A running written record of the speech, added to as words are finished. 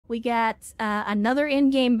we got another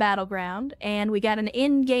in-game battleground, and we got an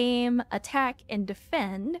in-game attack and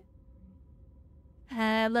defend.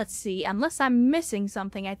 Let's see, unless I'm missing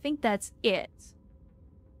something, I think that's it.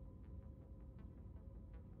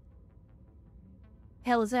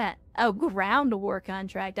 Hell is that? Oh, ground war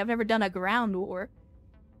contract. I've never done a ground war.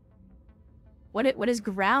 What is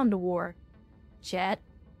ground war, chat?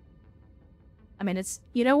 I mean, it's...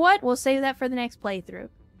 You know what? We'll save that for the next playthrough.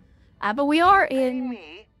 But we are in...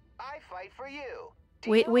 Me, I fight for you.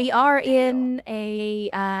 We are in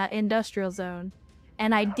a industrial zone.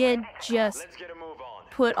 And I did just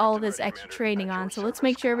put all this extra training on. So let's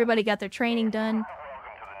make sure everybody got their training done.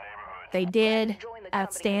 They did.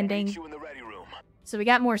 Outstanding. So we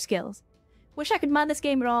got more skills. Wish I could mod this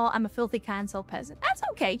game at all. I'm a filthy console peasant. That's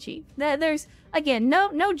okay, Chief. There's, again,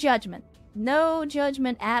 no judgment. No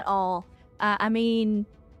judgment at all. I mean,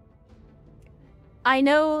 I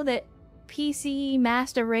know that PC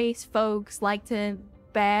Master Race folks like to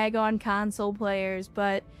bag on console players,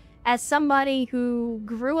 but as somebody who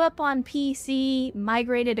grew up on PC,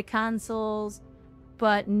 migrated to consoles,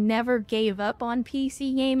 but never gave up on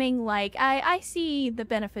PC gaming, like, I see the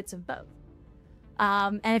benefits of both.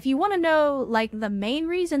 And if you want to know, like, the main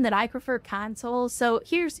reason that I prefer consoles, so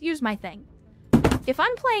here's my thing. If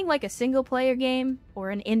I'm playing, like, a single-player game or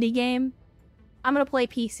an indie game, I'm gonna play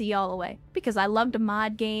PC all the way. Because I love to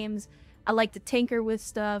mod games, I like to tinker with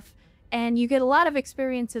stuff, and you get a lot of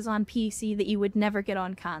experiences on PC that you would never get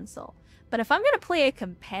on console. But if I'm gonna play a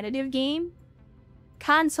competitive game,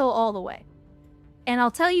 console all the way. And I'll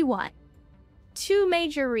tell you why. Two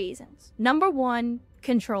major reasons. Number one,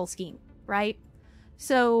 control scheme, right?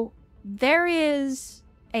 So, there is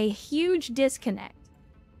a huge disconnect.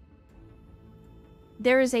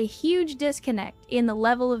 There is a huge disconnect in the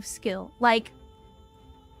level of skill. Like,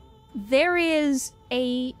 there is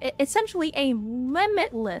essentially a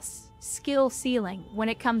limitless skill ceiling when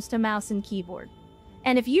it comes to mouse and keyboard.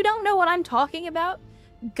 And if you don't know what I'm talking about,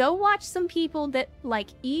 go watch some people that, like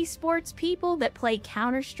esports people that play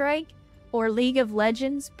Counter-Strike or League of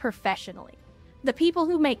Legends professionally. The people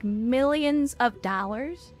who make millions of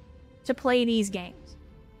dollars to play these games.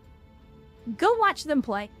 Go watch them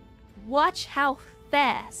play. Watch how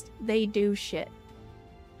fast they do shit.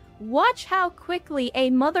 Watch how quickly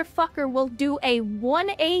a motherfucker will do a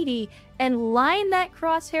 180 and line that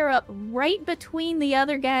crosshair up right between the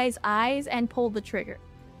other guy's eyes and pull the trigger.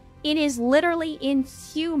 It is literally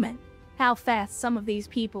inhuman how fast some of these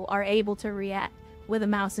people are able to react with a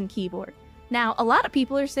mouse and keyboard. Now, a lot of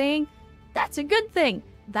people are saying, that's a good thing.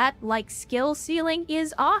 That, like, skill ceiling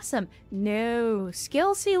is awesome. No,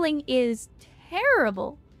 skill ceiling is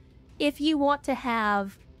terrible if you want to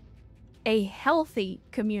have a healthy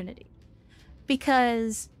community.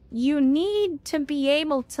 Because you need to be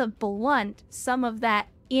able to blunt some of that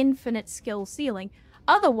infinite skill ceiling.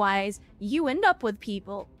 Otherwise, you end up with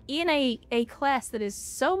people in a class that is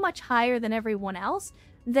so much higher than everyone else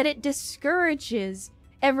that it discourages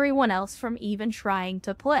everyone else from even trying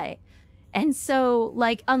to play. And so,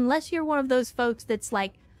 like, unless you're one of those folks that's,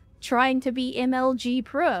 like, trying to be MLG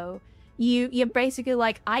pro, you're basically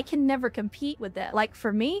like, I can never compete with that. Like,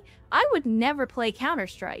 for me, I would never play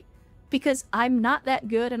Counter-Strike because I'm not that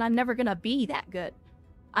good and I'm never gonna be that good.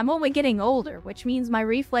 I'm only getting older, which means my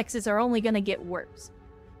reflexes are only gonna get worse.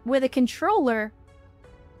 With a controller,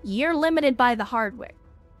 you're limited by the hardware,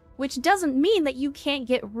 which doesn't mean that you can't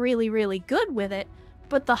get really, really good with it,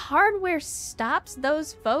 but the hardware stops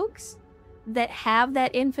those folks that have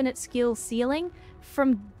that infinite skill ceiling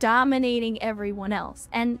from dominating everyone else.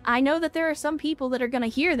 And I know that there are some people that are going to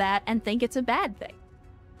hear that and think it's a bad thing.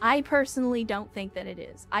 I personally don't think that it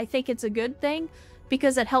is. I think it's a good thing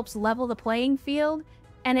because it helps level the playing field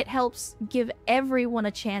and it helps give everyone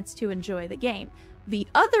a chance to enjoy the game. The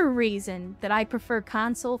other reason that I prefer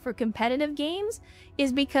console for competitive games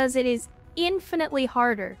is because it is infinitely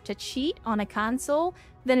harder to cheat on a console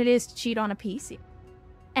than it is to cheat on a PC.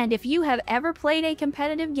 And if you have ever played a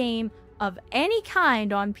competitive game of any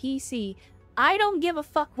kind on PC, I don't give a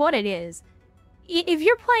fuck what it is. If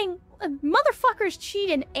you're playing, motherfuckers cheat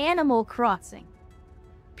in Animal Crossing.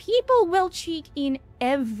 People will cheat in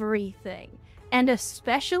everything. And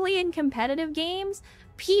especially in competitive games,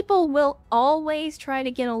 people will always try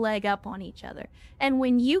to get a leg up on each other. And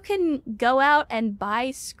when you can go out and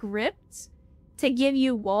buy scripts to give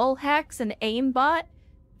you wall hacks and aimbot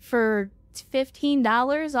for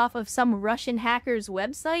 $15 off of some Russian hacker's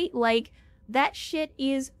website, like, that shit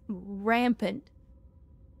is rampant.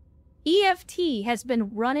 EFT has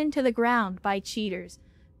been run into the ground by cheaters.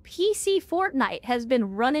 PC Fortnite has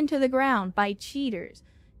been run into the ground by cheaters.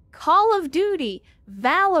 Call of Duty,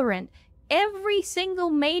 Valorant, every single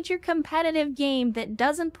major competitive game that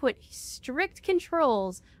doesn't put strict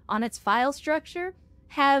controls on its file structure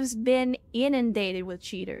has been inundated with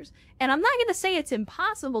cheaters. And I'm not going to say it's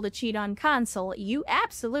impossible to cheat on console. You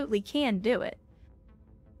absolutely can do it.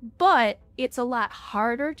 But it's a lot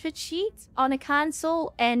harder to cheat on a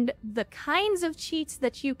console, and the kinds of cheats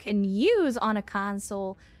that you can use on a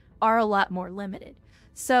console are a lot more limited.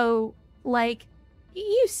 So, like,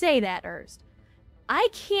 you say that, Erst. I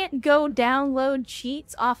can't go download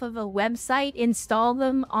cheats off of a website, install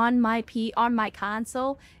them on my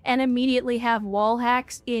console, and immediately have wall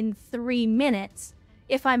hacks in 3 minutes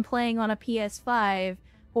if I'm playing on a PS5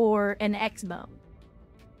 or an Xbox.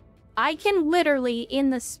 I can literally, in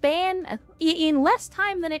less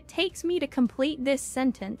time than it takes me to complete this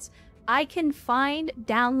sentence, I can find,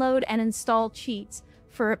 download, and install cheats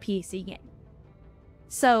for a PC game.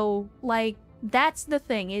 So, like, that's the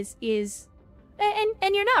thing,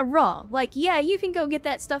 and you're not wrong. Like, yeah, you can go get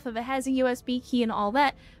that stuff if it has a USB key and all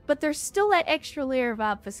that, but there's still that extra layer of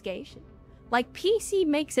obfuscation. Like, PC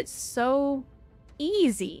makes it so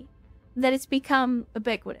easy that it's become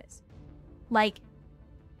ubiquitous. Like,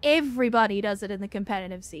 everybody does it in the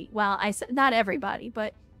competitive scene. Well, I said not everybody,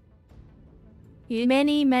 but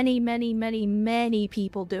many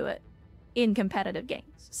people do it in competitive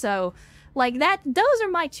games. So, like, those are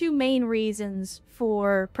my two main reasons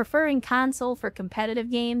for preferring console for competitive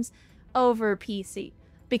games over PC.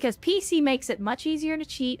 Because PC makes it much easier to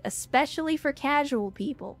cheat, especially for casual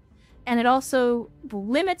people. And it also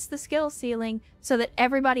limits the skill ceiling so that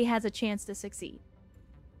everybody has a chance to succeed.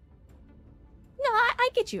 No, I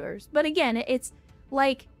get yours. But again, it's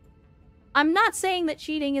like, I'm not saying that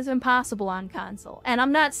cheating is impossible on console. And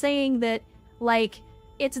I'm not saying that, like,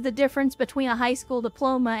 it's the difference between a high school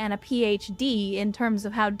diploma and a PhD in terms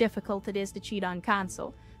of how difficult it is to cheat on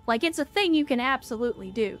console. Like, it's a thing you can absolutely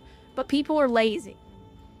do. But people are lazy.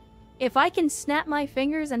 If I can snap my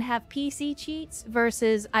fingers and have PC cheats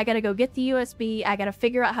versus I gotta go get the USB, I gotta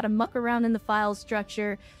figure out how to muck around in the file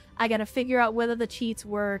structure, I gotta figure out whether the cheats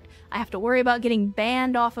work, I have to worry about getting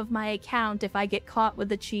banned off of my account if I get caught with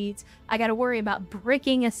the cheats, I gotta worry about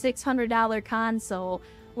bricking a $600 console,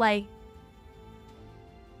 like,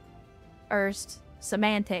 Erst,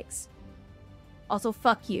 semantics. Also,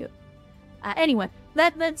 fuck you. Anyway,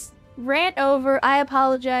 that's rant over. I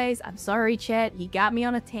apologize. I'm sorry, chat. He got me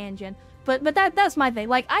on a tangent. But that's my thing.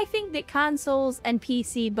 Like, I think that consoles and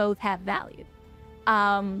PC both have value.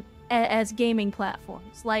 As gaming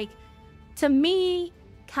platforms. Like, to me,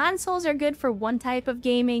 consoles are good for one type of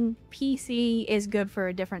gaming. PC is good for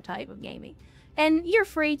a different type of gaming. And you're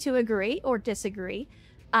free to agree or disagree.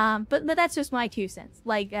 But that's just my 2 cents.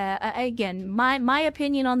 Like, again, my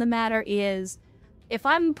opinion on the matter is, if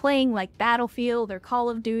I'm playing, like, Battlefield or Call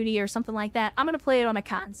of Duty or something like that, I'm gonna play it on a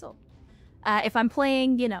console. If I'm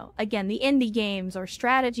playing, you know, again, the indie games or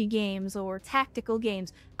strategy games or tactical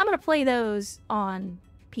games, I'm gonna play those on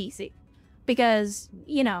PC. Because,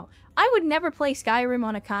 you know, I would never play Skyrim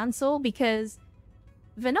on a console because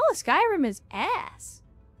vanilla Skyrim is ass.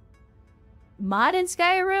 Modded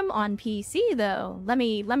Skyrim on PC, though, let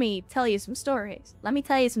me tell you some stories. Let me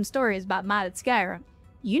tell you some stories about modded Skyrim.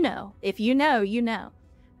 You know. If you know, you know.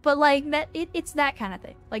 But, like, it's that kind of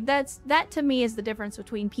thing. Like, that to me is the difference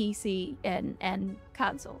between PC and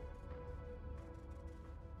console.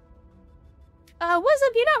 What's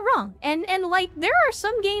up? You're not wrong. And like, there are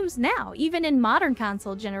some games now, even in modern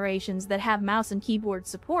console generations, that have mouse and keyboard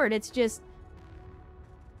support. It's just,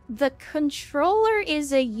 the controller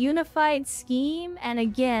is a unified scheme, and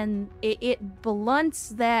again, it blunts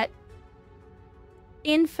that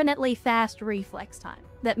infinitely fast reflex time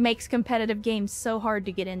that makes competitive games so hard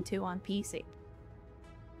to get into on PC.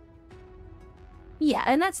 Yeah,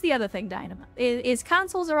 and that's the other thing, Dynamo, is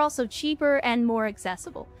consoles are also cheaper and more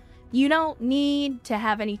accessible. You don't need to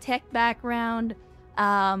have any tech background.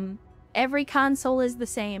 Every console is the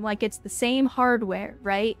same, like, it's the same hardware,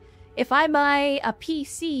 right? If I buy a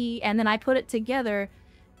PC and then I put it together,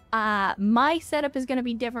 my setup is going to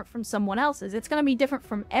be different from someone else's. It's going to be different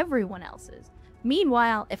from everyone else's.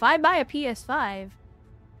 Meanwhile, if I buy a PS5,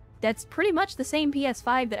 that's pretty much the same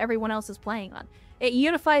PS5 that everyone else is playing on. It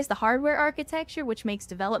unifies the hardware architecture, which makes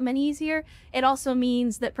development easier. It also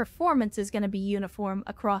means that performance is going to be uniform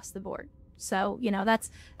across the board. So, you know,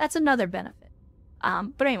 that's another benefit.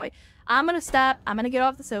 But anyway, I'm going to stop. I'm going to get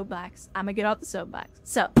off the soapbox.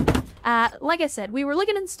 So, like I said, we were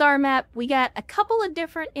looking at the star map. We got a couple of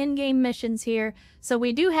different in-game missions here. So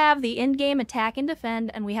we do have the in-game attack and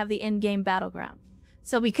defend, and we have the in-game battleground.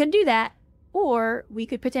 So we could do that, or we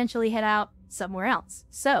could potentially head out somewhere else.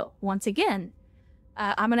 So, once again,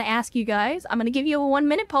 I'm going to ask you guys, I'm going to give you a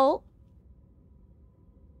 1-minute poll.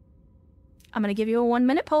 I'm gonna give you a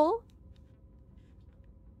 1-minute poll.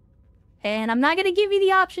 And I'm not gonna give you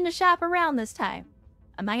the option to shop around this time.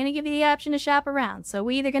 I'm not gonna give you the option to shop around. So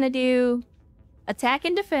we're either gonna do attack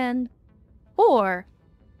and defend, or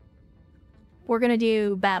we're gonna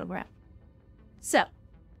do battleground. So,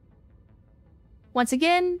 once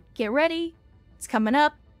again, get ready. It's coming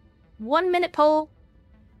up. 1-minute poll.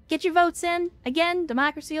 Get your votes in. Again,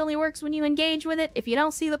 democracy only works when you engage with it. If you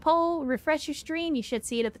don't see the poll, refresh your stream. You should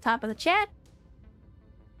see it at the top of the chat.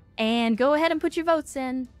 And go ahead and put your votes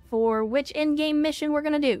in for which in-game mission we're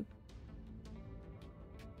going to do.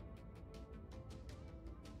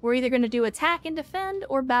 We're either going to do attack and defend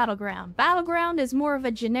or battleground. Battleground is more of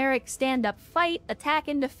a generic stand-up fight. Attack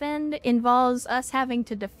and defend involves us having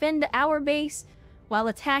to defend our base while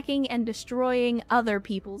attacking and destroying other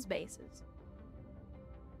people's bases.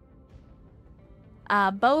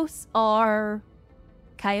 Both are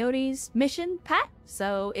Coyote's mission pack,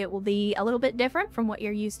 so it will be a little bit different from what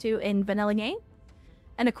you're used to in vanilla game.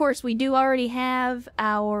 And of course, we do already have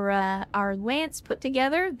our lance put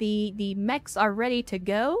together. The mechs are ready to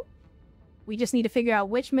go. We just need to figure out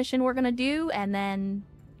which mission we're gonna do and then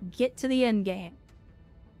get to the end game.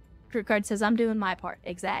 Crew card says I'm doing my part.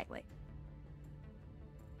 Exactly.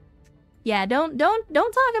 Yeah, don't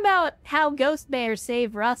talk about how Ghost Bear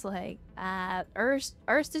saved Russelhag. Erst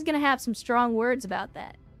is gonna have some strong words about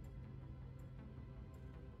that.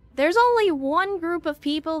 There's only one group of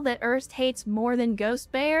people that Erst hates more than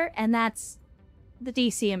Ghost Bear, and that's the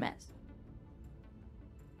DCMS.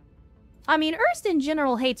 I mean, Erst in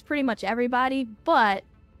general hates pretty much everybody, but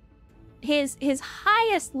his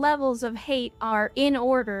highest levels of hate are in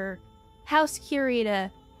order House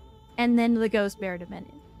Curita and then the Ghost Bear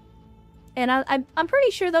Dominion. And I'm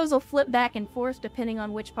pretty sure those will flip back and forth depending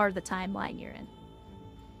on which part of the timeline you're in.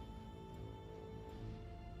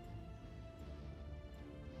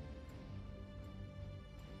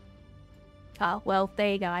 Oh, well,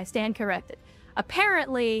 there you go. I stand corrected.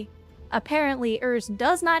 Apparently, Urs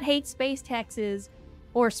does not hate space taxes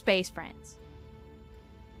or space friends.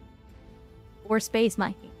 Or space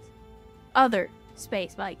Vikings. Other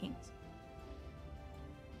space Vikings.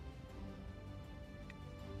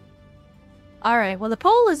 Alright, well the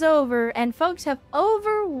poll is over, and folks have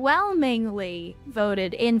overwhelmingly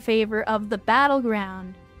voted in favor of the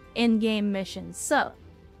battleground in-game missions. So,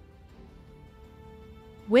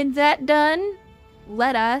 with that done,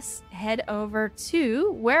 let us head over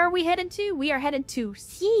to... Where are we headed to? We are headed to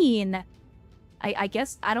Heen. I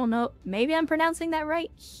guess, I don't know, maybe I'm pronouncing that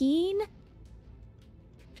right? Heen?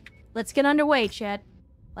 Let's get underway, Chad.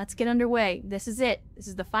 Let's get underway. This is it. This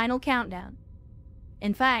is the final countdown.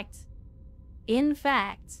 In fact, you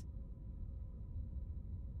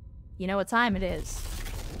know what time it is.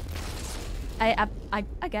 I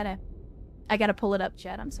gotta pull it up,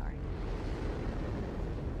 Chad. I'm sorry.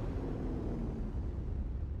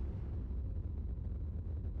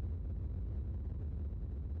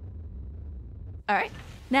 All right,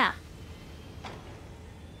 now,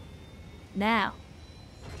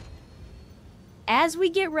 as we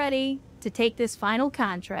get ready to take this final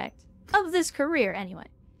contract of this career, anyway.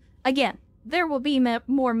 Again, there will be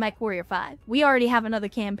more Mechwarrior 5. We already have another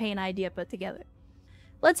campaign idea put together.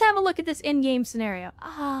 Let's have a look at this in-game scenario.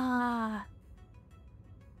 I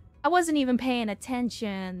wasn't even paying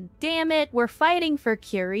attention. Damn it, we're fighting for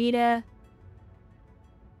Curita.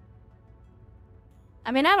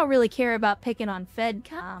 I mean, I don't really care about picking on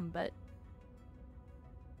FedCom, but...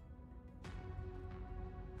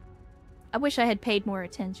 I wish I had paid more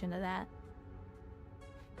attention to that.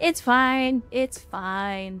 It's fine. It's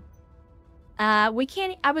fine. We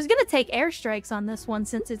can't... I was gonna take airstrikes on this one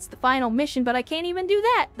since it's the final mission, but I can't even do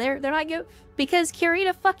that. They're not go... Because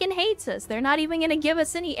Curita fucking hates us. They're not even gonna give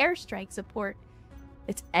us any airstrike support.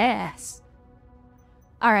 It's ass.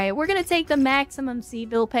 Alright, we're gonna take the maximum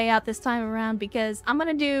C-bill payout this time around because I'm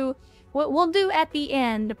gonna do... What we'll do at the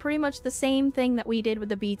end, pretty much the same thing that we did with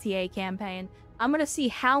the BTA campaign. I'm gonna see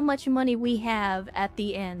how much money we have at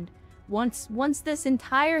the end. Once this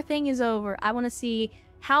entire thing is over, I want to see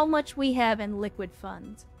how much we have in liquid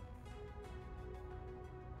funds.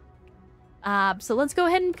 So let's go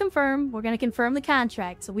ahead and confirm. We're going to confirm the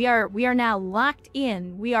contract. So we are now locked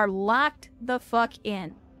in. We are locked the fuck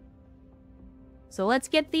in. So let's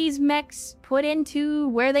get these mechs put into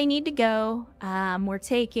where they need to go. We're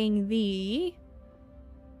taking the...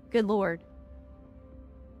 Good lord.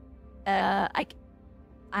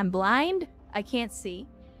 I'm blind? I can't see.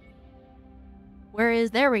 Where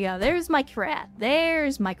is... There we go. There's my crap.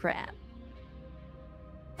 There's my crap.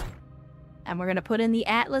 And we're gonna put in the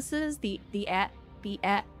atlases, the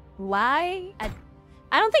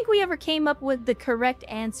I don't think we ever came up with the correct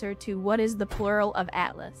answer to what is the plural of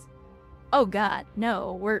atlas. Oh god,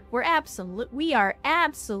 no, we are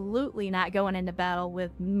absolutely not going into battle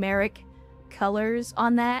with Merrick colors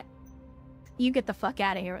on that. You get the fuck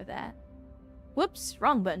out of here with that. Whoops,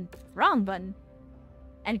 wrong button. Wrong button.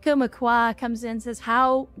 And Kumakwa comes in and says,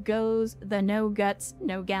 how goes the No Guts,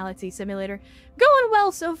 No Galaxy Simulator? Going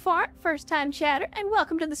well so far, first time chatter, and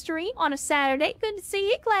welcome to the stream on a Saturday. Good to see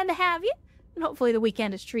you, glad to have you. And hopefully the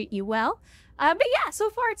weekend is treating you well. But yeah,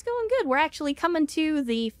 so far it's going good. We're actually coming to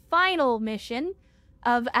the final mission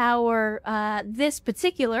of our, this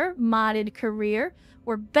particular modded career.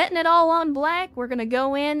 We're betting it all on black. We're gonna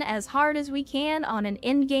go in as hard as we can on an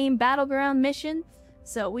in-game battleground mission.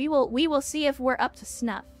 So we will see if we're up to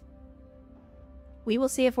snuff. We will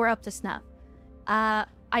see if we're up to snuff. I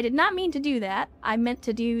did not mean to do that. I meant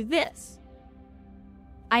to do this.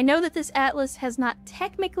 I know that this atlas has not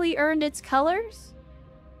technically earned its colors,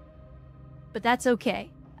 but that's okay.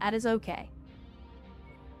 That is okay.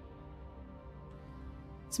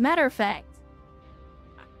 As a matter of fact,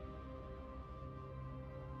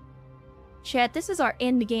 chat, this is our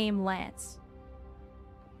end-game lance.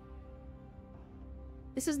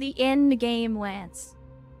 This is the end-game lance.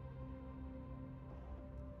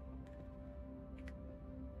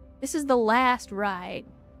 This is the last ride.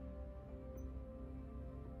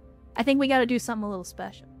 I think we gotta do something a little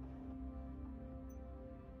special.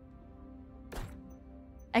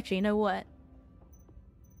 Actually, you know what?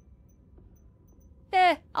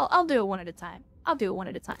 I'll do it one at a time. I'll do it one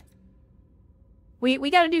at a time. We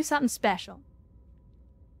gotta do something special.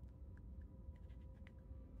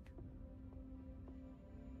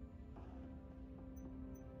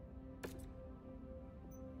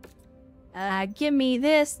 Give me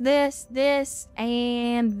this, this, this,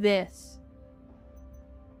 and this.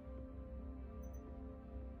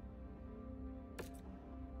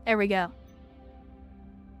 There we go.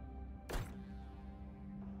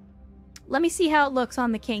 Let me see how it looks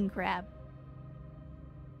on the king crab.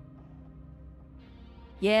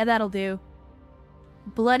 Yeah, that'll do.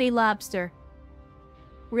 Bloody lobster.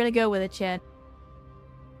 We're gonna go with it, Chad.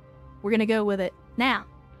 We're gonna go with it. Now.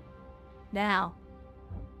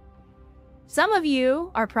 Some of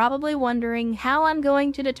you are probably wondering how I'm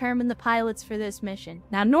going to determine the pilots for this mission.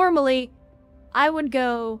 Now, normally, I would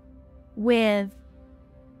go with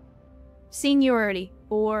seniority,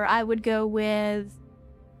 or I would go with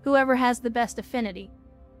whoever has the best affinity.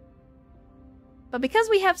 But because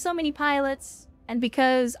we have so many pilots, and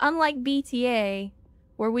because unlike BTA,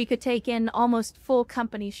 where we could take in almost full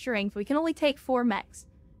company strength, we can only take 4 mechs,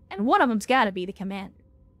 and one of them's gotta be the commander.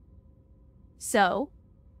 So,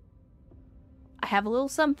 I have a little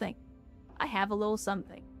something. I have a little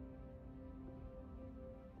something.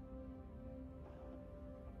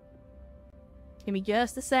 Give me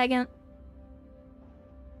just a second.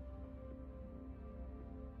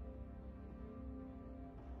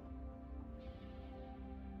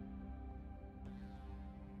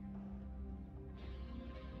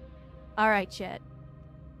 Alright, chat.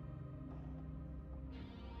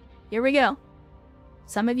 Here we go.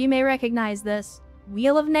 Some of you may recognize this.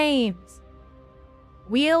 Wheel of Names.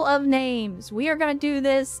 Wheel of Names. We are going to do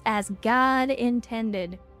this as God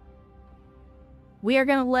intended. We are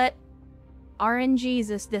going to let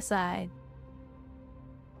RNGesus decide.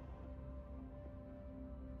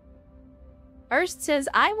 Erst says,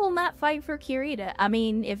 I will not fight for Kirita. I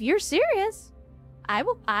mean, if you're serious,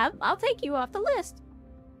 I'll take you off the list.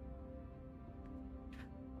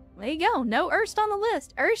 There you go. No Erst on the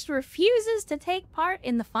list. Erst refuses to take part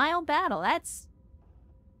in the final battle.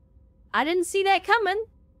 I didn't see that coming,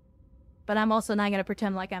 but I'm also not going to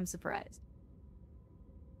pretend like I'm surprised.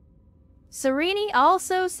 Sereni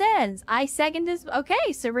also says, I second this. Okay,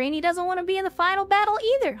 Sereni doesn't want to be in the final battle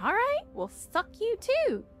either. All right, well, fuck you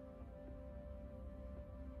too.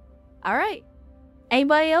 All right.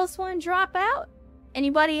 Anybody else want to drop out?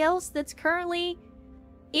 Anybody else that's currently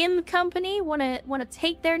in the company want to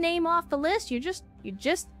take their name off the list? You're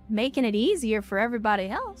just making it easier for everybody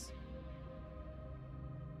else.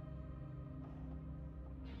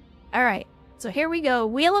 Alright, so here we go.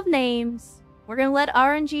 Wheel of Names. We're gonna let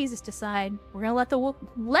RNGesus decide. We're gonna let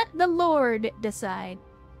the Lord decide.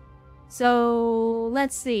 So,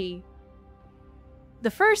 let's see. The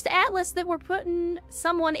first atlas that we're putting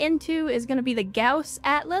someone into is gonna be the Gauss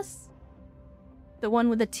Atlas. The one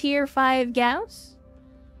with the tier 5 Gauss.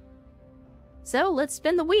 So, let's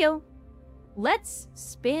spin the wheel. Let's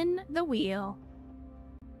spin the wheel.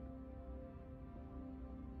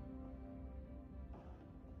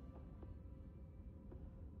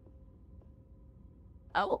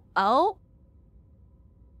 Oh.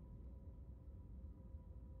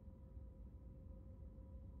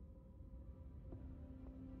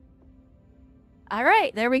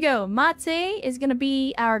 Alright, there we go. Mate is going to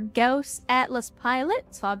be our Gauss Atlas pilot,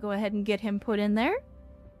 so I'll go ahead and get him put in there.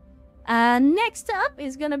 Next up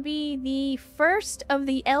is going to be the first of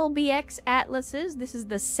the LBX Atlases. This is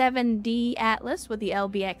the 7D Atlas with the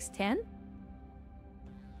LBX 10.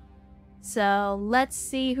 So let's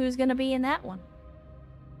see who's going to be in that one.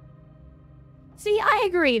 See, I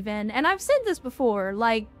agree, Vin, and I've said this before,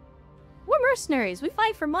 like, we're mercenaries, we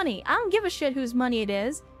fight for money. I don't give a shit whose money it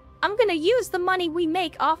is. I'm gonna use the money we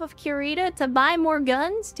make off of Kurita to buy more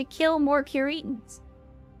guns, to kill more Kuritans.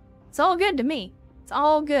 It's all good to me. It's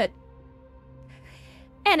all good.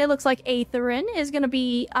 And it looks like Aetherin is gonna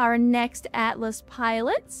be our next Atlas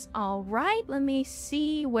pilots. Alright, let me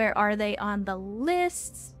see, where are they on the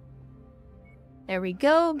lists? There we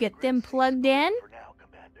go, get them plugged in.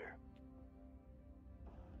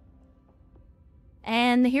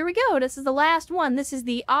 And here we go. This is the last one. This is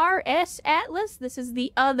the RS Atlas. This is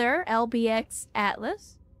the other LBX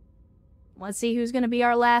Atlas. Let's see who's going to be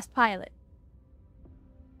our last pilot.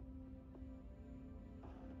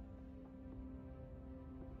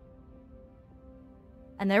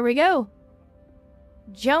 And there we go.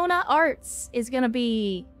 Jonah Arts is going to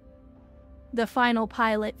be the final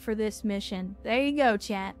pilot for this mission. There you go,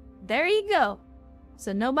 chat. There you go.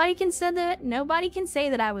 So nobody can say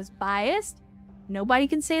that I was biased. Nobody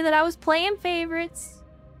can say that I was playing favorites.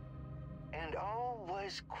 And all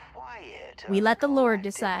was quiet. We let the Lord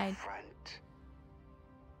decide.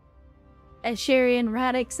 As Sharian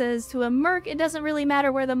Raddick says to a merc, it doesn't really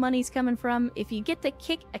matter where the money's coming from. If you get to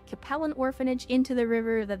kick a Capellan orphanage into the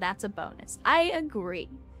river, then that's a bonus. I agree.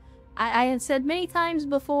 I have said many times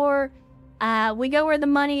before, we go where the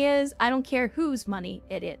money is. I don't care whose money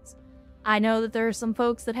it is. I know that there are some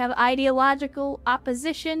folks that have ideological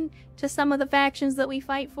opposition to some of the factions that we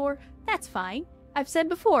fight for. That's fine. I've said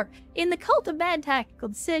before, in the cult of bad tactical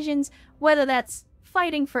decisions, whether that's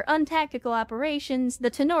fighting for Untactical Operations,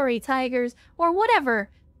 the Tenori Tigers, or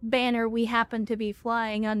whatever banner we happen to be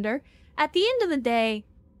flying under, at the end of the day,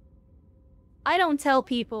 I don't tell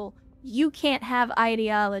people, you can't have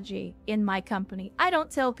ideology in my company. I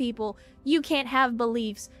don't tell people, you can't have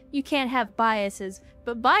beliefs, you can't have biases.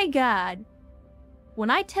 But by God, when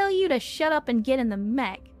I tell you to shut up and get in the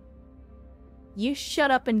mech, you shut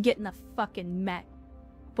up and get in the fucking mech.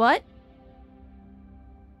 But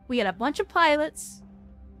we got a bunch of pilots,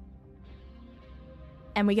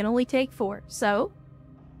 and we can only take 4. So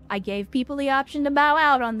I gave people the option to bow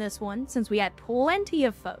out on this one, since we had plenty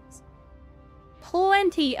of folks.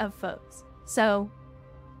 Plenty of folks. So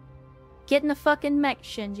get in the fucking mech,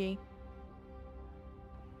 Shinji.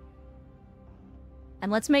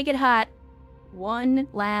 And let's make it hot one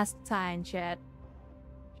last time, chat.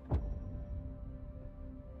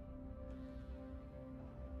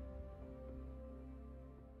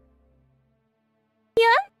 Yeah?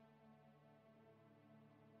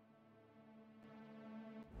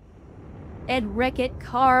 Ed Rickett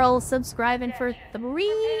Carl subscribing for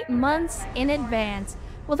 3 months in advance.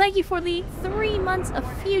 Well, thank you for the 3 months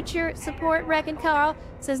of future support, Rickett Carl.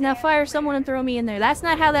 Says, now fire someone and throw me in there. That's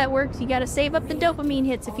not how that works. You gotta save up the dopamine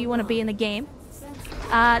hits if you want to be in the game.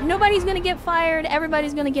 Nobody's gonna get fired.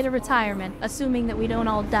 Everybody's gonna get a retirement, assuming that we don't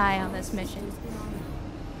all die on this mission.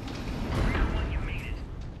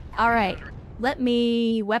 Alright, let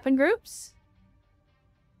me weapon groups.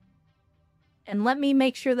 And let me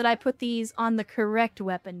make sure that I put these on the correct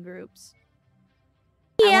weapon groups.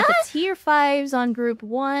 Yeah? I want the tier 5s on group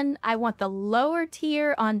 1. I want the lower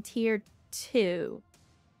tier on tier 2.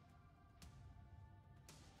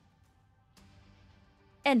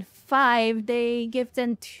 And 5-day gift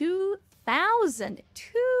and 2,000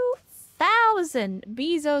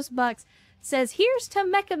 Bezos bucks. Says, here's to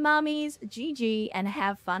Mecha Mommies, GG, and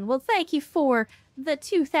have fun. Well, thank you for the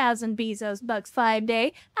 2,000 Bezos bucks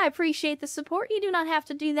 5-day. I appreciate the support. You do not have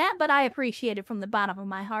to do that, but I appreciate it from the bottom of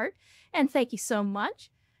my heart. And thank you so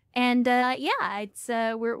much. And yeah, it's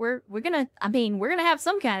we're gonna have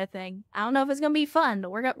some kind of thing. I don't know if it's gonna be fun,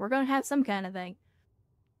 but we're gonna have some kind of thing.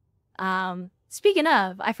 Speaking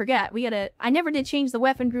of, I forgot, I never did change the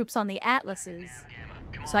weapon groups on the Atlases.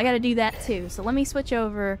 So I gotta do that too. So let me switch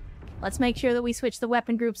over. Let's make sure that we switch the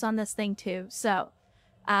weapon groups on this thing too. So,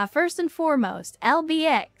 first and foremost,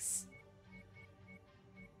 LBX.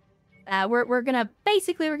 We're gonna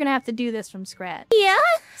have to do this from scratch. Yeah?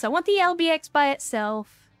 So I want the LBX by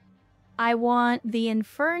itself. I want the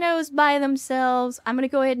Infernos by themselves. I'm gonna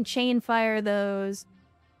go ahead and chain fire those.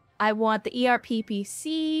 I want the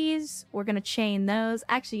ERPPCs. We're gonna chain those.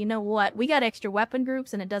 Actually, you know what? We got extra weapon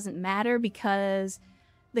groups and it doesn't matter because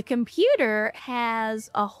the computer has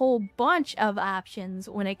a whole bunch of options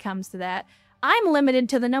when it comes to that. I'm limited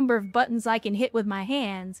to the number of buttons I can hit with my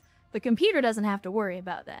hands. The computer doesn't have to worry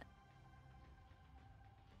about that.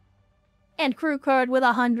 And crew card with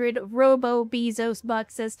 100. Robo Bezos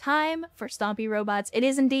Buck says, time for stompy robots. It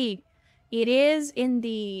is indeed. It is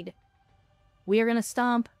indeed. We are going to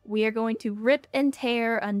stomp. We are going to rip and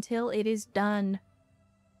tear until it is done.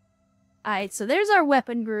 Alright, so there's our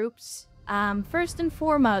weapon groups. First and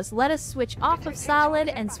foremost, let us switch off of solid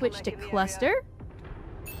and switch to cluster.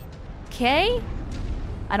 Okay.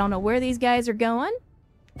 I don't know where these guys are going.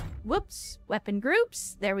 Whoops. Weapon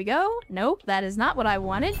groups. There we go. Nope, that is not what I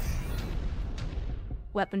wanted.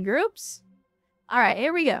 Weapon groups. Alright,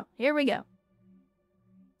 here we go. Here we go.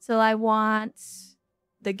 So I want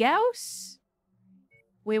the Gauss.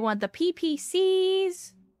 We want the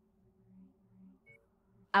PPCs.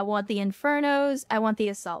 I want the Infernos. I want the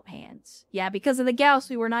Assault Hands. Yeah, because of the Gauss,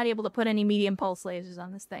 we were not able to put any medium pulse lasers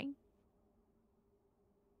on this thing.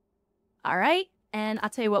 Alright, and I'll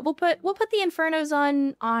tell you what, we'll put the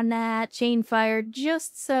Infernos on that chain fire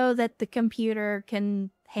just so that the computer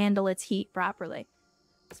can handle its heat properly.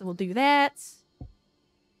 So we'll do that.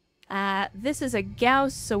 This is a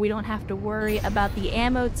Gauss, so we don't have to worry about the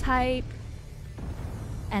ammo type.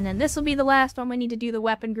 And then this will be the last one we need to do the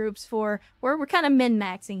weapon groups for. We're kind of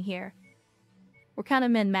min-maxing here. We're kind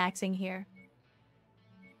of min-maxing here.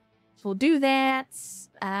 So we'll do that.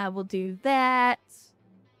 We'll do that.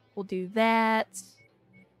 We'll do that.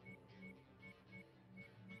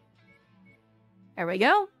 There we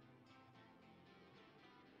go.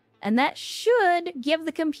 And that should give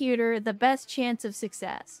the computer the best chance of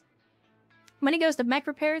success. When it goes to mech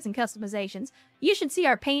repairs and customizations, you should see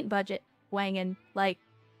our paint budget, Wangin. Like,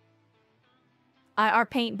 our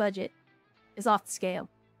paint budget is off the scale.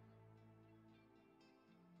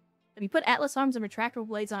 Have you put Atlas arms and retractable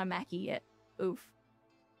blades on a Mackie yet? Oof.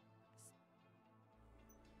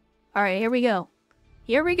 Alright, here we go.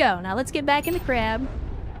 Here we go. Now let's get back in the crab.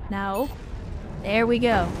 No. There we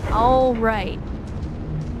go. Alright.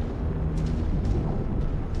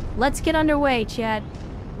 Let's get underway, Chad.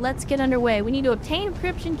 Let's get underway. We need to obtain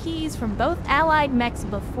encryption keys from both allied mechs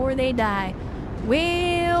before they die.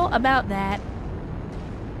 Well, about that.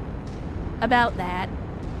 About that.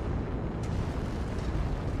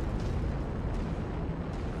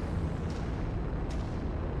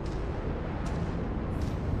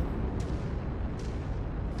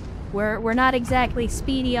 We're not exactly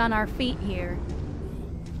speedy on our feet here.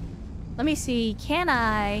 Let me see. Can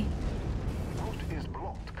I? Route is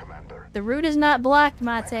blocked, Commander. The route is not blocked,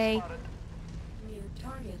 Mate. New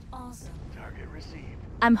target awesome. Target received.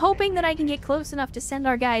 I'm hoping that I can get close enough to send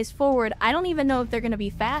our guys forward. I don't even know if they're gonna be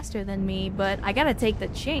faster than me, but I gotta take the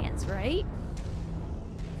chance, right?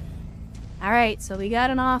 Alright, so we got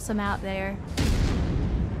an awesome out there.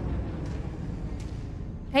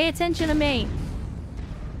 Pay attention to me.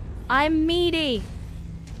 I'm meaty.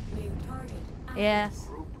 New target. Yeah.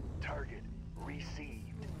 Group target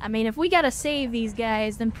received. I mean, if we gotta save these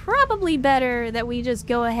guys, then probably better that we just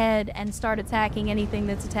go ahead and start attacking anything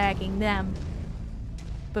that's attacking them.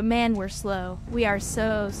 But man, we're slow. We are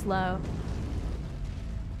so slow.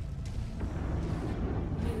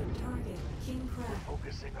 New target. King Crab.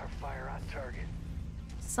 Focusing our fire on target.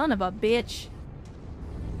 Son of a bitch.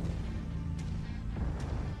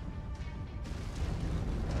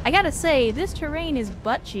 I gotta say, this terrain is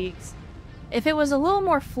butt cheeks. If it was a little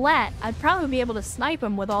more flat, I'd probably be able to snipe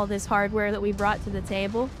them with all this hardware that we brought to the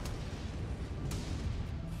table.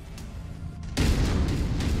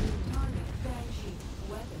 Target. Banshee.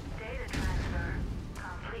 Weapon. Data transfer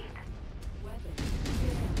complete. Weapon.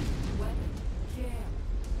 Jam. Weapon.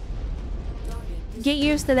 Jam. Target. Get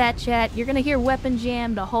used to that, chat. You're gonna hear weapon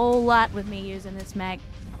jammed a whole lot with me using this mech.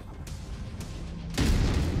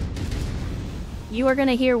 You are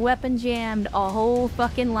gonna hear weapon jammed a whole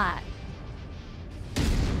fucking lot. That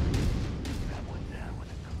went down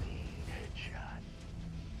with a clean headshot.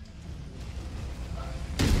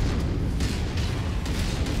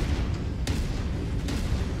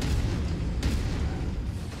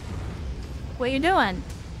 What you doing?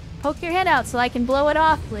 Poke your head out so I can blow it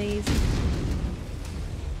off, please.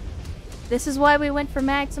 This is why we went for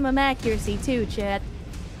maximum accuracy too, chat.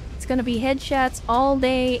 It's gonna be headshots all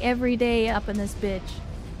day, every day up in this bitch.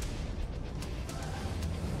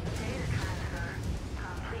 Data transfer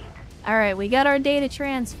complete. Alright, we got our data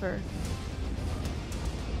transfer.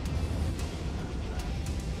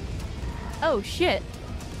 Oh shit.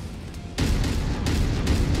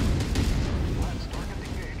 Last target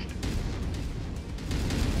engaged.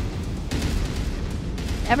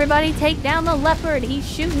 Everybody take down the leopard. He's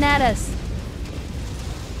shooting at us.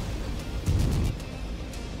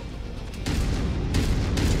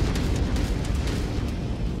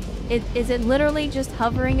 Is it literally just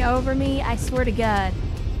hovering over me? I swear to God.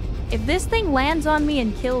 If this thing lands on me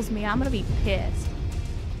and kills me, I'm gonna be pissed.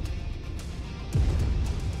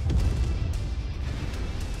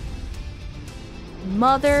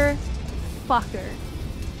 Motherfucker.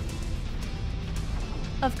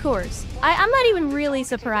 Of course. I'm not even really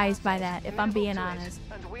surprised by that, if I'm being honest.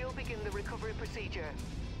 And we'll begin the recovery procedure.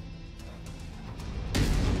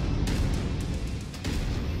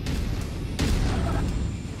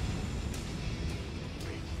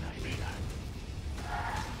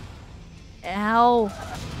 Ow.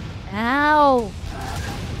 Ow.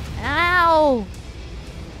 Ow.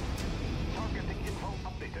 Targeting info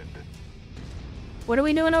updated. What are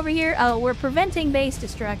we doing over here? Oh, we're preventing base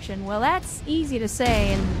destruction. Well, that's easy to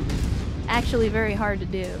say and actually very hard to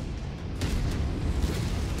do.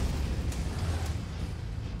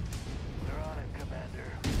 They're on it,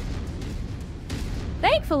 Commander.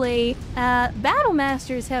 Thankfully, Battle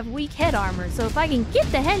Masters have weak head armor, so if I can get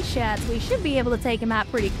the headshots, we should be able to take them out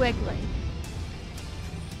pretty quickly.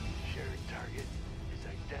 Shared target is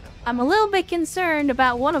identified. I'm a little bit concerned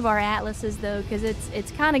about one of our atlases, though, because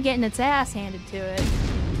it's kind of getting its ass handed to it.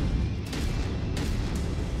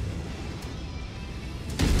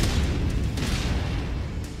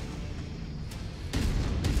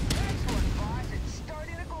 Excellent, boss. It's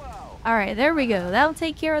starting to glow. Alright, there we go. That'll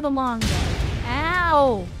take care of the longbow.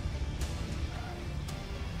 Ow!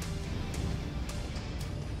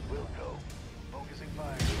 We'll go. Focusing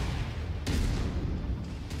fire.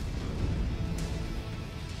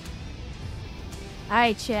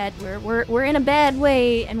 Alright, Chad, we're in a bad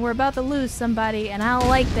way, and we're about to lose somebody, and I don't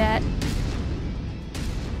like that.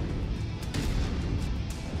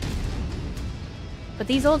 But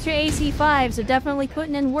these Ultra AC5s are definitely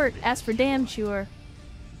putting in work, that's for damn sure.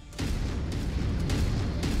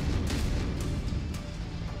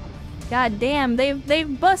 God damn,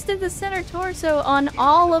 they've busted the center torso on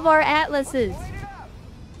all of our atlases. Light it up.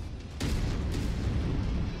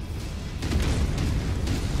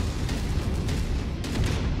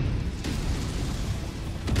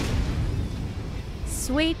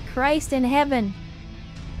 Sweet Christ in heaven.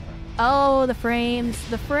 Oh, the frames,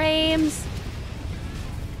 the frames.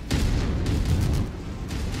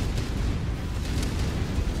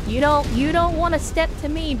 You don't want to step to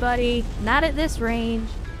me, buddy. Not at this range.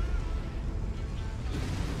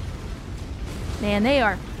 Man, they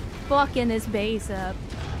are fucking this base up.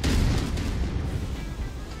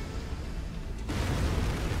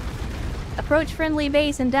 Approach friendly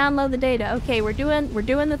base and download the data. Okay, we're doing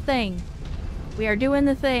the thing. We are doing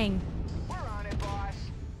the thing. We're on it, boss.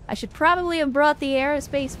 I should probably have brought the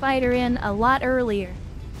aerospace fighter in a lot earlier.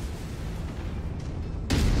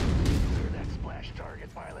 Clear that splash target,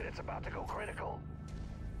 pilot. It's about to go critical.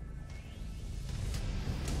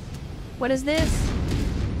 What is this?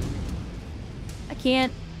 I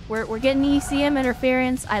can't. We're getting ECM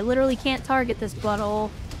interference. I literally can't target this butthole.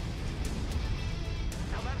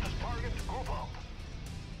 Commander's target to group up.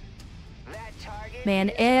 That target.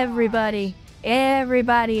 Man, everybody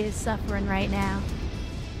is suffering right now.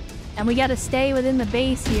 And we gotta stay within the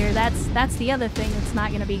base here. That's the other thing that's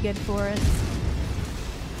not gonna be good for us.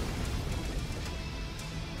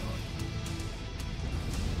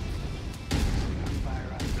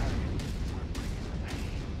 Fire on target. We're bringing the pain.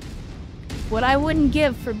 What I wouldn't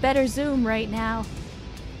give for better zoom right now.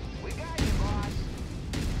 We got you, boss.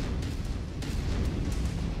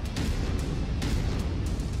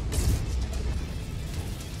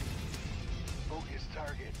 Focus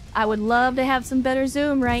target. I would love to have some better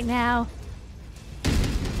zoom right now.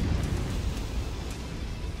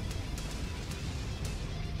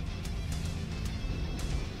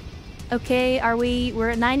 Okay, we're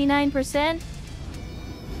at 99%?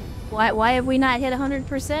 Why have we not hit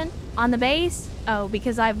 100% on the base? Oh,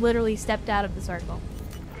 because I've literally stepped out of the circle.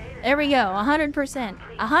 There we go, 100%.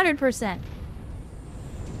 100%.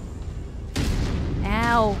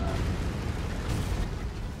 Ow.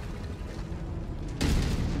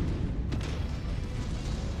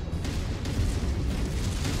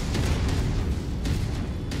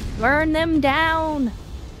 Burn them down!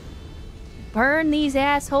 Burn these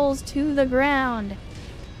assholes to the ground!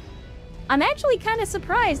 I'm actually kind of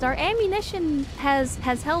surprised. Our ammunition has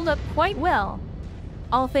held up quite well,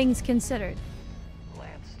 all things considered.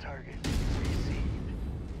 Lance target received.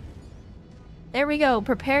 There we go.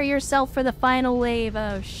 Prepare yourself for the final wave.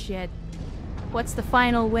 Oh, shit. What's the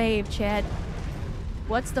final wave, Chad?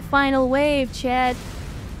 What's the final wave, Chad?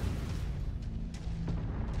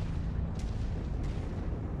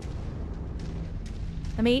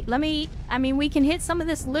 I mean, we can hit some of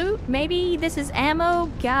this loot. Maybe this is ammo?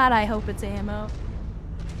 God, I hope it's ammo.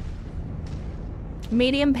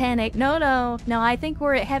 Medium panic. No, no. No, I think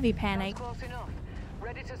we're at heavy panic. That's close enough.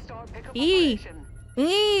 Ready to start pickup E. operation.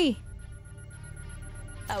 Eee!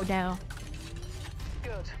 Oh no.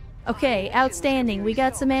 Good. Okay, Ammunition's outstanding. gonna We be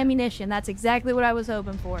got some restocked. ammunition. That's exactly what I was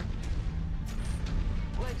hoping for.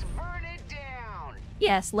 Let's burn it down.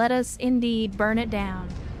 Yes, let us indeed burn it down.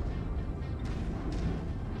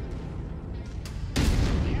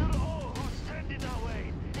 Hear all who stand in our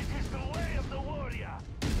way. It is the way of the warrior.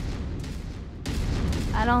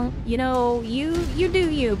 I don't, you know, you do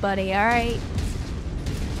you, buddy, alright?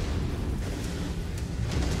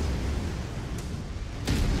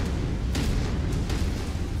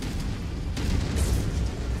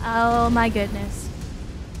 Oh my goodness.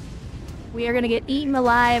 We are gonna get eaten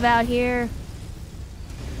alive out here.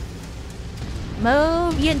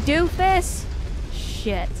 Move, you doofus!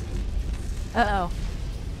 Shit. Uh-oh.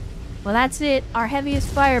 Well, that's it. Our heaviest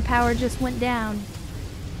firepower just went down.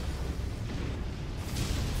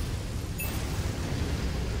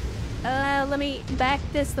 Let me back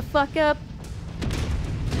this the fuck up. Taking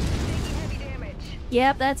heavy damage.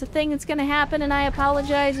 Yep, that's a thing that's gonna happen, and I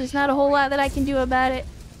apologize. There's not a whole lot that I can do about it.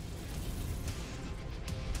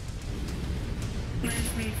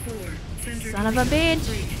 Son of a bitch!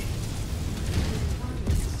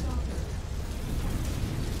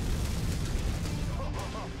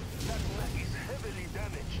 That leg is heavily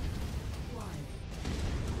damaged.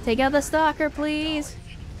 Take out the stalker, please.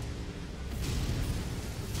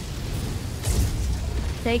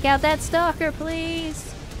 Take out that stalker,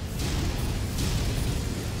 please.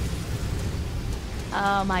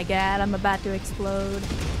 Oh my god, I'm about to explode.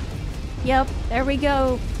 Yep, there we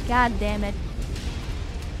go. God damn it.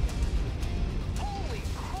 Holy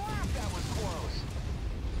crap, that was close.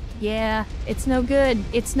 Yeah, it's no good.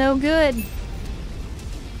 It's no good.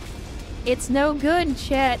 It's no good,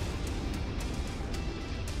 chat.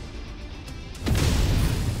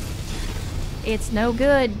 It's no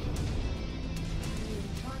good.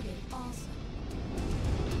 Target awesome.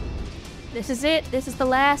 This is it. This is the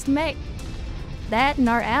last mech. That and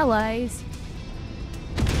our allies.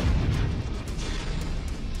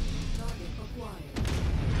 Target acquired.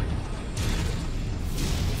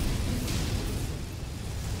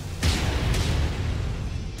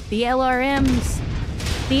 The LRMs.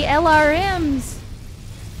 The LRMs.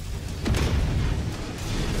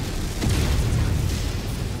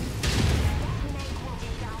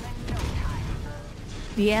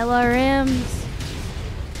 The LRMs.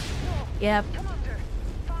 Yep. Commander,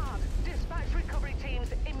 FAB, dispatch recovery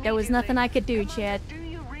teams immediately. There was nothing I could do, Commander, Chad. Do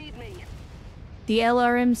you read me? The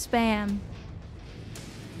LRM spam.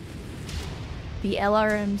 The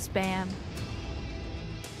LRM spam.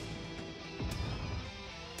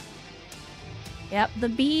 Yep, the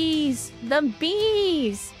bees! The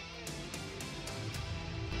bees!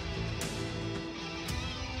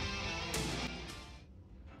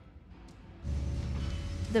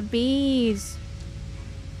 The bees.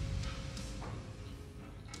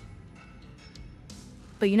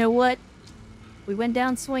 But you know what? We went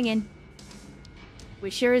down swinging. We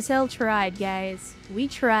sure as hell tried, guys. We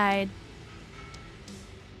tried.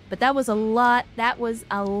 But that was a lot. That was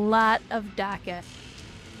a lot of DACA.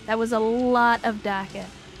 That was a lot of DACA.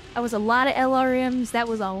 That was a lot of LRMs. That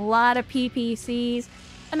was a lot of PPCs.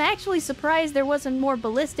 I'm actually surprised there wasn't more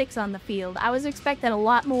ballistics on the field. I was expecting a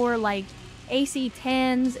lot more, like,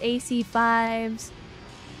 AC-10s, AC-5s.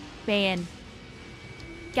 Man.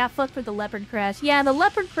 Got fucked with the Leopard Crash. Yeah, the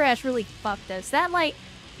Leopard Crash really fucked us. That, like,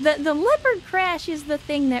 the Leopard Crash is the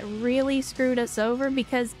thing that really screwed us over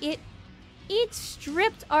because it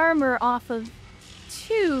stripped armor off of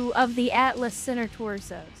 2 of the Atlas center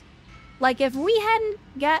torsos. Like, if we hadn't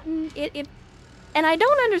gotten it, and I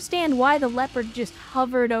don't understand why the Leopard just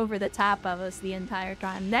hovered over the top of us the entire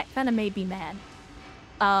time. That kind of made me mad.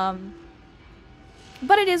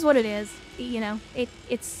 But it is what it is. You know,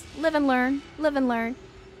 it's live and learn, live and learn.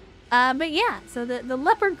 But yeah, so the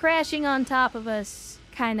Leopard crashing on top of us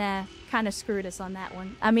kind of screwed us on that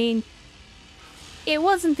one. I mean, it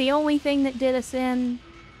wasn't the only thing that did us in,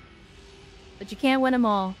 but you can't win them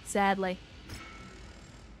all, sadly.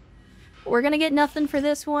 We're gonna get nothing for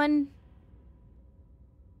this one.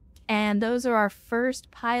 And those are our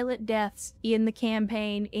first pilot deaths in the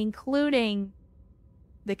campaign, including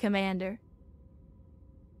the commander.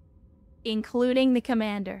 Including the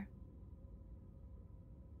commander.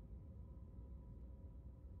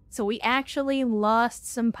 So we actually lost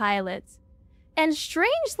some pilots. And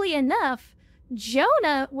strangely enough,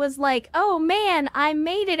 Jonah was like, oh man, I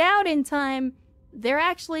made it out in time. They're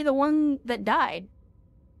actually the one that died.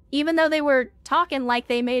 Even though they were talking like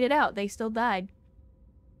they made it out, they still died.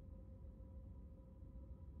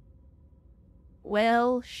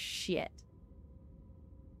 Well, shit.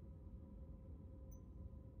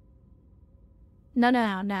 No.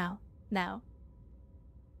 No.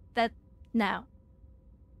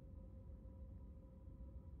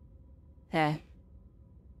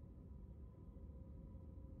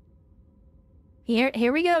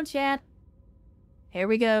 Here we go, chat. Here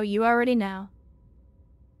we go. You already know.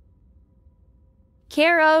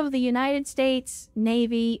 Care of the United States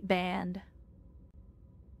Navy Band.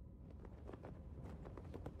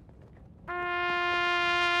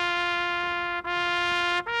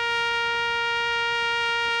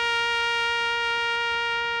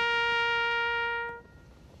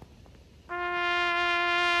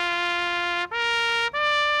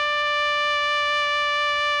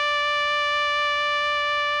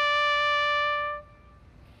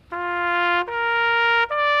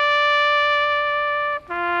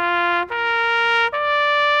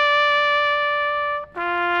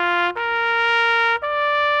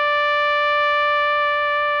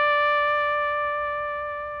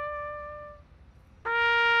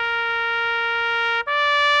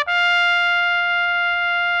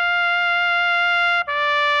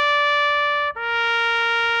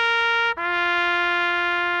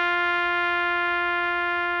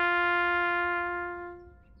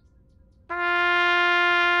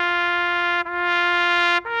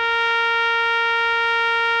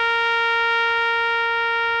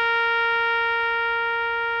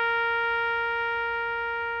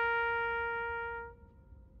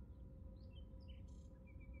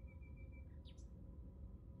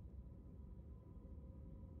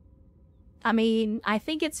 I mean, I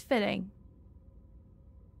think it's fitting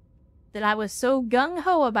that I was so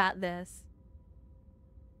gung-ho about this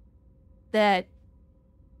that,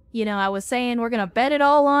 you know, I was saying we're gonna bet it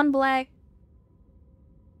all on black.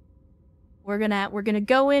 We're gonna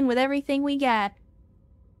go in with everything we got.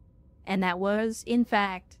 And that was, in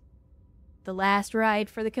fact, the last ride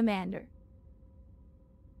for the commander.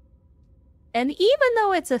 And even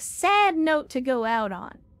though it's a sad note to go out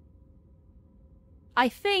on, I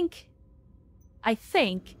think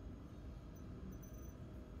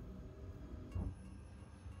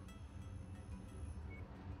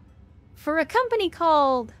for a company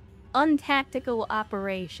called Untactical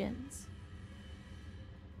Operations,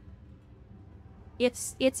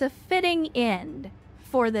 it's a fitting end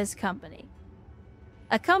for this company.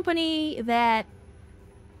 A company that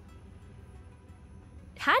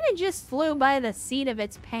kind of just flew by the seat of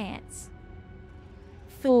its pants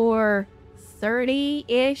for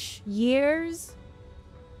 30-ish years.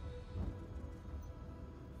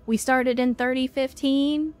 We started in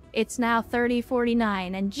 3015. It's now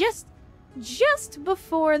 3049, and just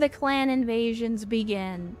before the clan invasions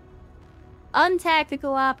begin,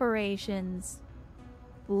 Untactical Operations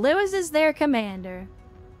loses their commander.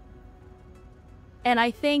 And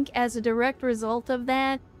I think as a direct result of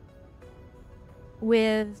that,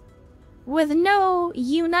 with no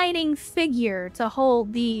uniting figure to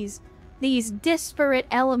hold these disparate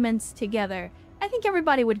elements together, I think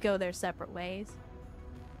everybody would go their separate ways.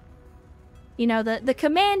 You know, the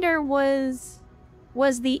commander was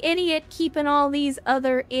the idiot keeping all these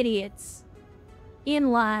other idiots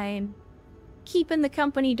in line, keeping the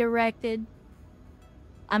company directed.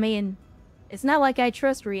 I mean, it's not like I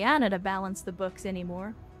trust Rihanna to balance the books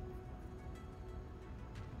anymore.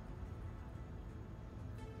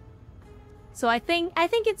 So I think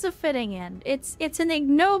it's a fitting end. It's an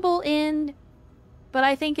ignoble end, but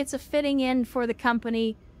I think it's a fitting end for the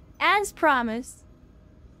company, as promised.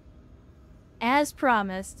 As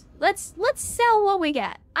promised. Let's sell what we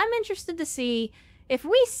got. I'm interested to see if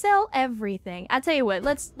we sell everything. I tell you what,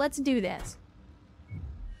 let's do this.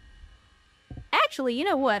 Actually, you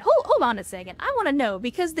know what? Hold on a second. I want to know,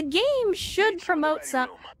 because the game should promote some.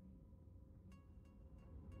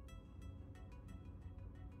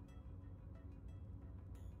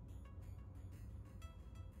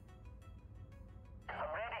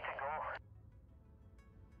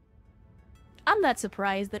 I'm not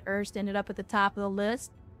surprised that Erst ended up at the top of the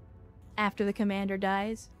list after the commander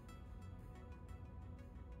dies.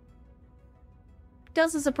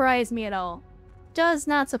 Doesn't surprise me at all. Does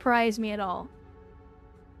not surprise me at all.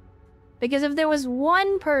 Because if there was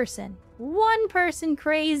one person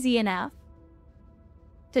crazy enough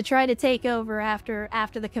to try to take over after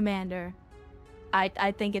the commander,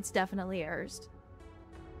 I think it's definitely Erst.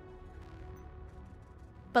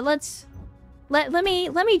 But let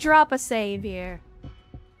me drop a save here.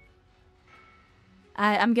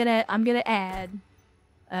 I'm gonna add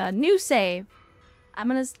a new save. I'm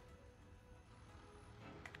gonna.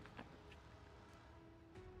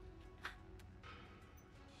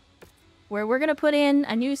 where we're gonna put in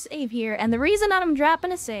a new save here. And the reason I'm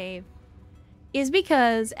dropping a save is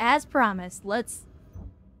because, as promised, let's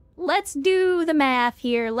do the math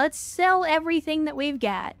here. Let's sell everything that we've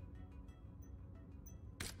got.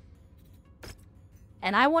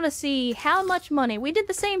 And I want to see how much money... We did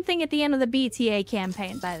the same thing at the end of the BTA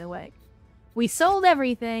campaign, by the way. We sold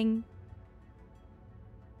everything.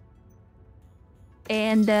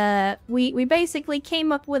 And we basically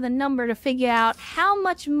came up with a number to figure out how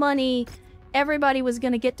much money everybody was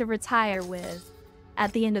going to get to retire with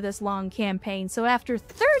at the end of this long campaign. So after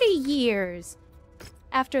 30 years...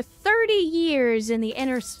 After 30 years in the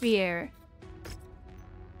Inner Sphere...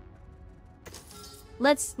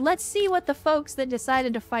 Let's see what the folks that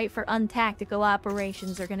decided to fight for Untactical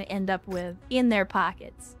Operations are going to end up with in their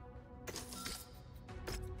pockets.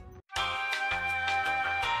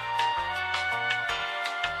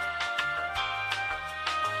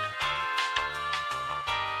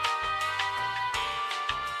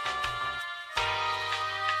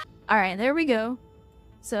 Alright, there we go.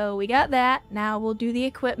 So we got that. Now we'll do the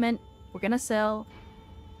equipment. We're gonna sell.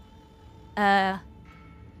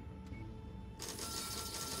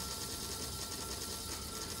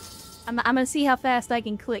 I'm gonna see how fast I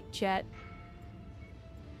can click, chat.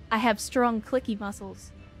 I have strong clicky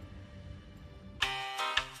muscles.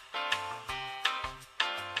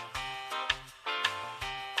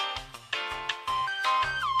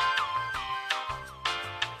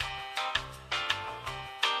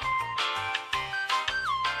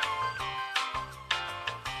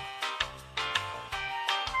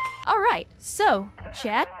 Alright, so,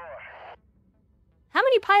 chat. How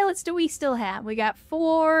many pilots do we still have? We got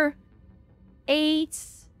 4... 8,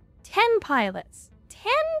 10 pilots.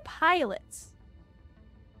 10 pilots.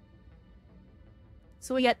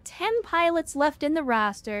 So we got 10 pilots left in the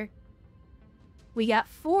roster. We got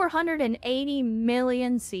 480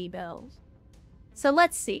 million C-bills. So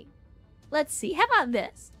let's see. Let's see. How about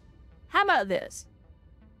this? How about this?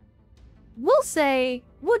 We'll say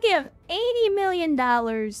we'll give $80 million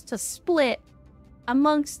to split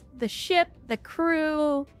amongst the ship, the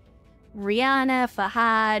crew, Rihanna,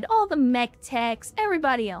 Fahad, all the mech techs,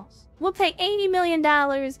 everybody else. We'll pay $80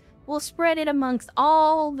 million, we'll spread it amongst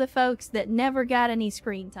all the folks that never got any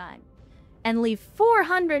screen time. And leave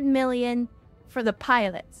 $400 million for the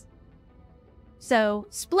pilots. So,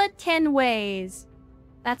 split 10 ways.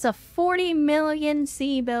 That's a 40 million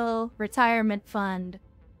C-bill retirement fund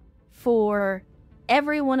for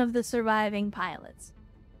every one of the surviving pilots.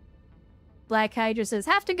 Black Hydra says,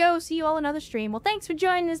 have to go, see you all another stream. Well, thanks for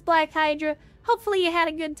joining us, Black Hydra. Hopefully you had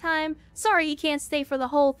a good time. Sorry you can't stay for the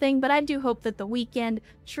whole thing, but I do hope that the weekend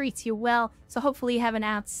treats you well. So hopefully you have an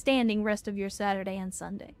outstanding rest of your Saturday and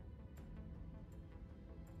Sunday.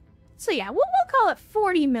 So yeah, we'll call it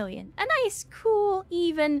 40 million. A nice, cool,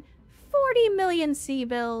 even 40 million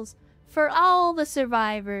C-bills for all the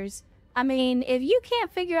survivors. I mean, if you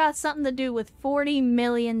can't figure out something to do with 40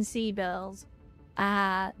 million C-bills,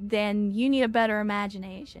 then you need a better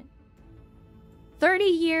imagination. 30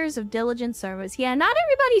 years of diligent service. Yeah, not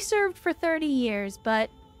everybody served for 30 years,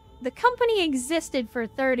 but the company existed for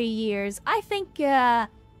 30 years. I think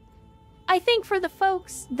for the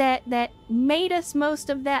folks that made us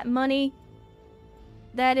most of that money,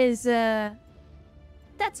 that's an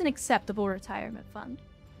acceptable retirement fund.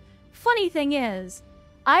 Funny thing is,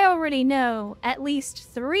 I already know at least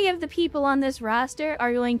 3 of the people on this roster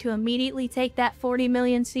are going to immediately take that 40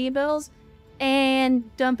 million C-bills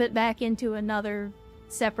and dump it back into another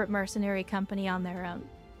separate mercenary company on their own.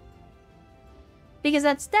 Because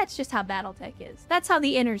that's just how Battletech is. That's how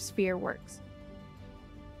the Inner Sphere works.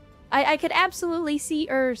 I could absolutely see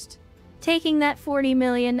Erst taking that 40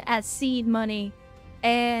 million as seed money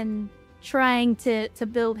and trying to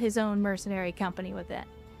build his own mercenary company with it.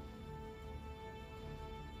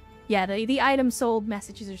 Yeah, the item sold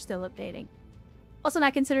messages are still updating. Also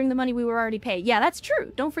not considering the money we were already paid. Yeah, that's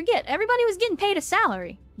true. Don't forget, everybody was getting paid a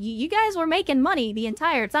salary. You guys were making money the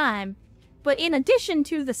entire time. But in addition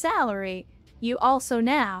to the salary, you also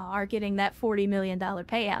now are getting that $40 million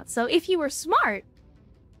payout. So if you were smart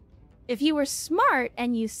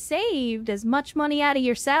and you saved as much money out of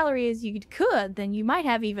your salary as you could, then you might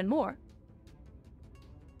have even more.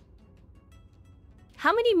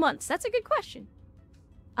 How many months? That's a good question.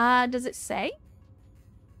 Does it say?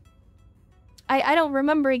 I don't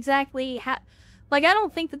remember exactly how... Like, I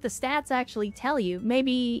don't think that the stats actually tell you.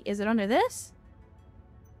 Maybe... Is it under this?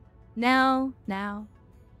 No.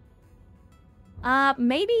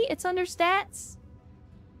 Maybe it's under stats?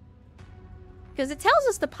 Because it tells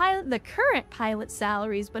us the current pilot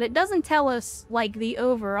salaries, but it doesn't tell us, like, the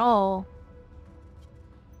overall...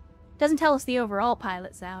 Doesn't tell us the overall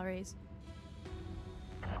pilot salaries.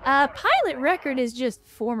 Pilot record is just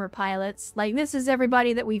former pilots. Like, this is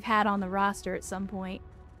everybody that we've had on the roster at some point.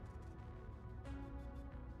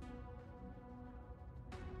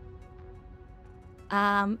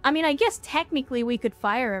 I mean, I guess technically we could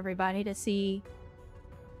fire everybody to see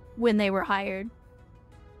when they were hired.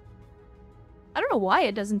 I don't know why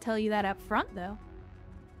it doesn't tell you that up front, though.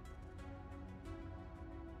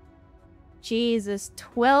 Jesus,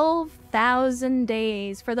 12,000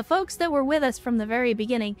 days. For the folks that were with us from the very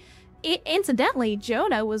beginning, incidentally,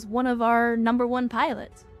 Jonah was one of our #1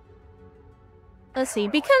 pilots. Let's see,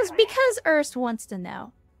 because Erst wants to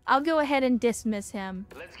know. I'll go ahead and dismiss him.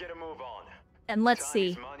 Let's get a move on. And let's Time see.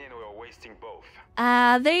 is money and we're wasting both.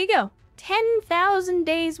 There you go. 10,000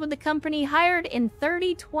 days with the company, hired in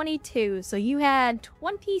 3022. So you had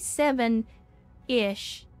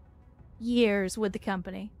 27-ish years with the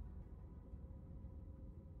company.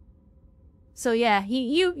 So yeah,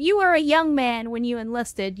 you were a young man when you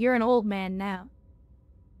enlisted. You're an old man now.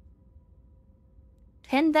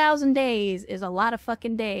 10,000 days is a lot of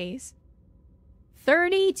fucking days.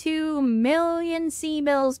 32 million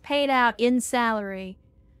C-bills paid out in salary.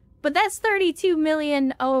 But that's 32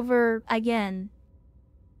 million over, again,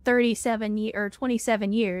 27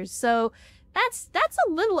 years. So that's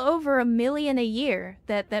a little over $1 million a year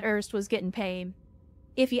that Erst was getting paid,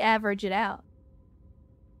 if you average it out.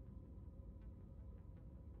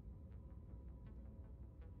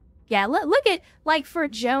 Yeah, look at, like, for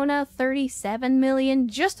Jonah, 37 million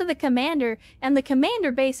just to the commander, and the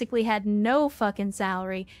commander basically had no fucking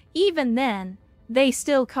salary. Even then, they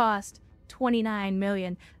still cost 29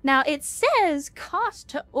 million. Now, it says cost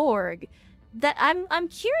to org. That I'm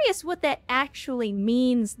curious what that actually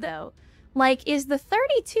means, though. Like, is the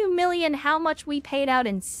 32 million how much we paid out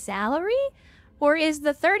in salary? Or is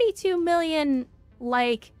the 32 million,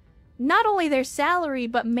 like, not only their salary,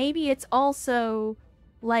 but maybe it's also...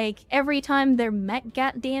 like, every time their mech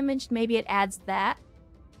got damaged, maybe it adds that.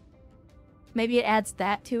 Maybe it adds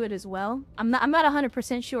that to it as well. I'm not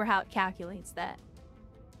 100% sure how it calculates that.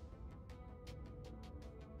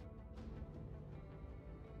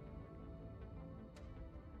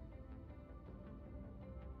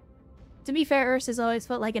 To be fair, Urs has always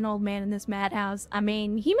felt like an old man in this madhouse. I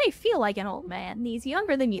mean, he may feel like an old man. He's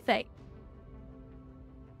younger than you think.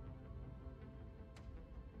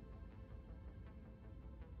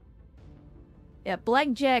 Yeah,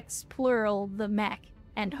 blackjacks, plural, the mech,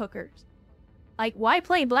 and hookers. Like, why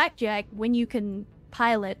play blackjack when you can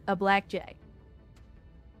pilot a blackjack?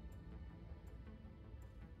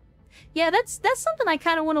 Yeah, that's something I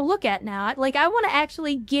kind of want to look at now. Like, I want to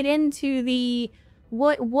actually get into the...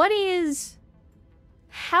 How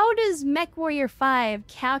does Mechwarrior 5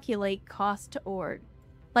 calculate cost to org?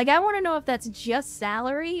 Like, I want to know if that's just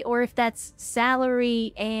salary, or if that's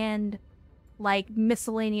salary and... like,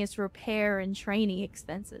 miscellaneous repair and training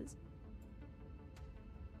expenses.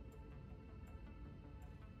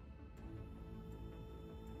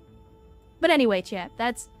 But anyway, chat,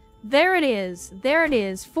 there it is. There it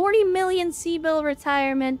is. 40 million C-bill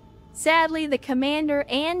retirement. Sadly, the commander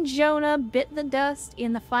and Jonah bit the dust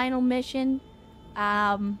in the final mission.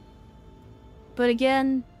 But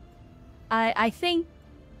again, I think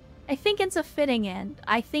it's a fitting end.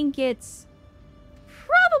 I think it's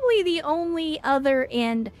probably the only other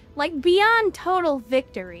end, like, beyond total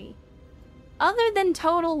victory. Other than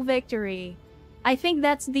total victory, I think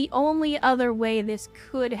that's the only other way this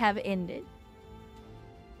could have ended.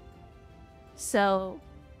 So,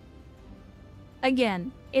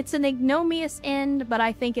 again, it's an ignominious end, but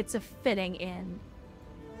I think it's a fitting end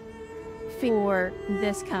for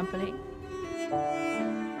this company.